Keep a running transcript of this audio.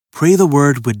Pray the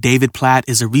Word with David Platt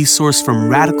is a resource from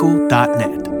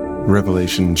radical.net.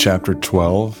 Revelation chapter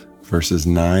 12, verses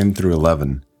 9 through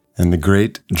 11. And the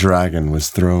great dragon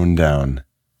was thrown down,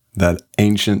 that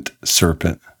ancient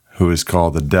serpent who is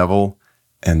called the devil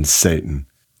and Satan,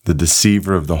 the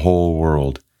deceiver of the whole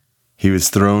world. He was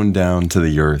thrown down to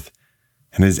the earth,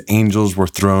 and his angels were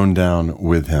thrown down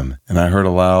with him. And I heard a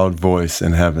loud voice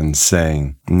in heaven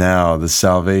saying, Now the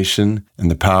salvation and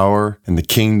the power and the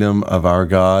kingdom of our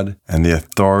God and the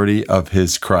authority of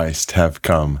his Christ have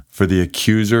come. For the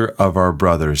accuser of our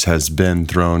brothers has been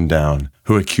thrown down,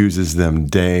 who accuses them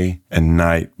day and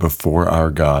night before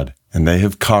our God. And they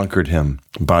have conquered him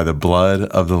by the blood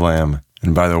of the Lamb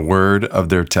and by the word of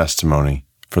their testimony.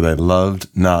 For they loved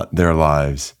not their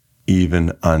lives,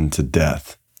 even unto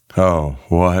death. Oh,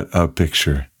 what a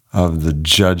picture of the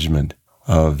judgment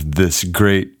of this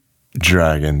great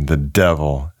dragon, the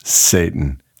devil,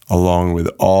 Satan, along with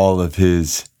all of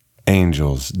his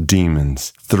angels,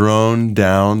 demons, thrown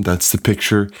down. That's the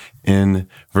picture in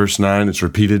verse 9. It's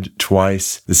repeated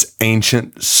twice. This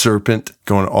ancient serpent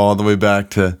going all the way back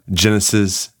to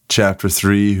Genesis chapter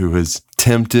 3, who has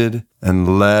tempted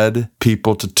and led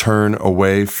people to turn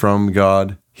away from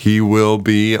God. He will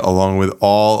be, along with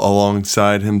all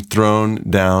alongside him, thrown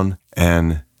down,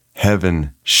 and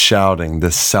heaven shouting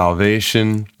the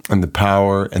salvation and the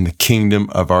power and the kingdom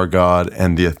of our God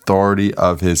and the authority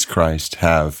of his Christ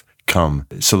have come.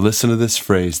 So listen to this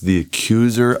phrase, the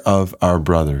accuser of our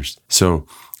brothers. So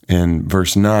in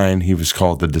verse 9, he was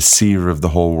called the deceiver of the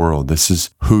whole world. This is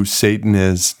who Satan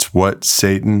is. It's what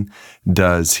Satan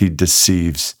does. He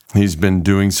deceives. He's been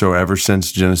doing so ever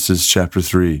since Genesis chapter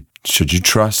 3. Should you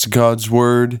trust God's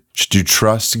word? Should you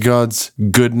trust God's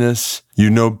goodness? You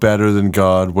know better than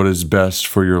God what is best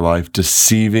for your life,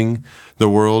 deceiving the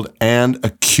world and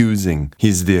accusing.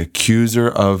 He's the accuser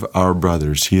of our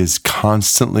brothers. He is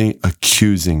constantly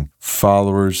accusing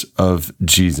followers of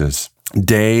Jesus.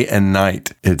 Day and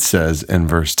night, it says in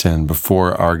verse 10,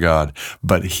 before our God.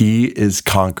 But he is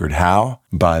conquered. How?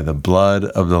 By the blood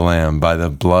of the Lamb, by the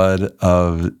blood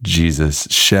of Jesus,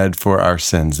 shed for our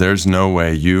sins. There's no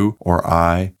way you or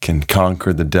I can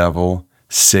conquer the devil,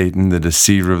 Satan, the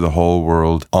deceiver of the whole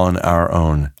world, on our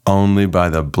own. Only by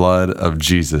the blood of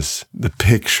Jesus. The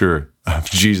picture of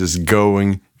Jesus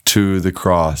going to the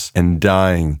cross and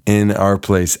dying in our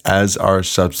place as our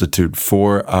substitute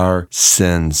for our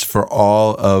sins, for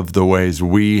all of the ways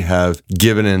we have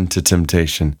given in to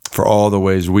temptation, for all the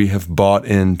ways we have bought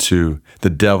into the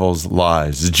devil's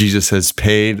lies. Jesus has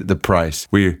paid the price.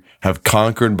 We have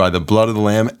conquered by the blood of the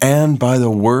Lamb and by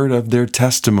the word of their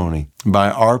testimony,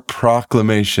 by our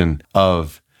proclamation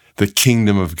of the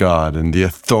kingdom of God and the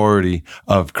authority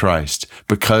of Christ,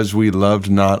 because we loved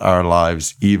not our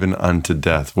lives even unto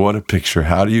death. What a picture.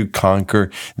 How do you conquer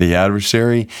the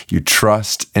adversary? You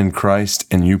trust in Christ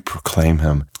and you proclaim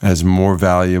him as more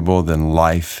valuable than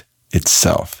life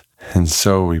itself. And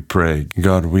so we pray,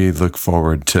 God, we look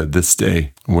forward to this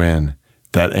day when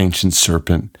that ancient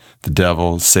serpent, the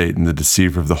devil, Satan, the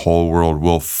deceiver of the whole world,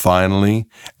 will finally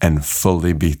and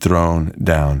fully be thrown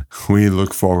down. We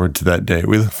look forward to that day.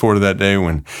 We look forward to that day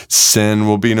when sin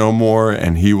will be no more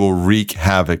and he will wreak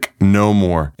havoc no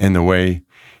more in the way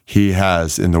he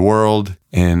has in the world,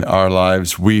 in our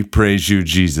lives. We praise you,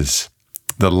 Jesus,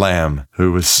 the Lamb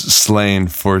who was slain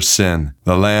for sin,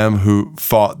 the Lamb who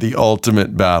fought the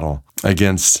ultimate battle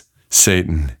against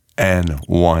Satan and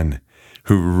won,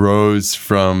 who rose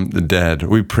from the dead.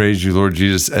 We praise you, Lord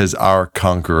Jesus, as our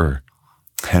conqueror.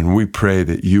 And we pray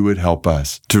that you would help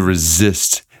us to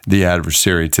resist the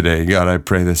adversary today. God, I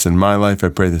pray this in my life. I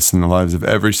pray this in the lives of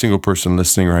every single person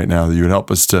listening right now, that you would help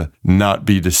us to not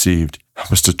be deceived.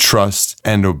 Help us to trust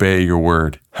and obey your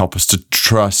word. Help us to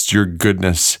trust your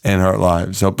goodness in our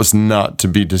lives. Help us not to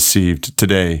be deceived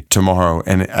today, tomorrow,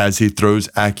 and as he throws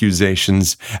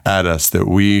accusations at us, that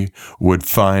we would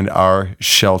find our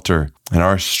shelter and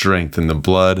our strength in the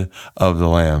blood of the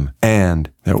Lamb,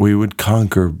 and that we would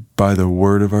conquer by the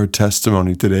word of our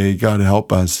testimony today. God,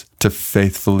 help us to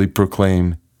faithfully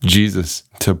proclaim Jesus,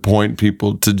 to point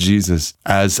people to Jesus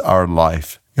as our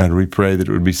life. God, we pray that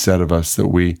it would be said of us that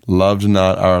we loved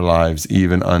not our lives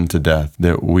even unto death,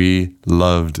 that we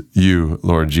loved you,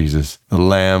 Lord Jesus, the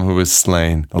Lamb who was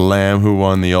slain, the Lamb who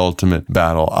won the ultimate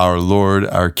battle, our Lord,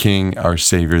 our King, our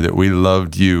Savior, that we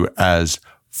loved you as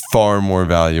far more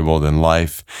valuable than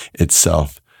life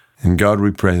itself. And God,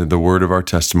 we pray that the word of our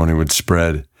testimony would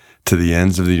spread to the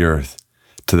ends of the earth,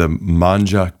 to the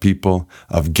Manjak people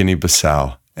of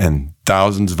Guinea-Bissau and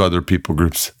thousands of other people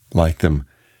groups like them,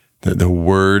 that the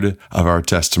word of our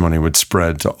testimony would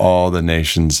spread to all the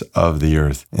nations of the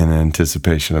earth in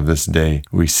anticipation of this day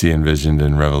we see envisioned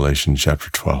in Revelation chapter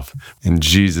 12. In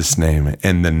Jesus' name,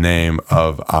 in the name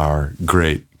of our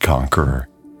great conqueror.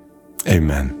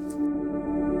 Amen.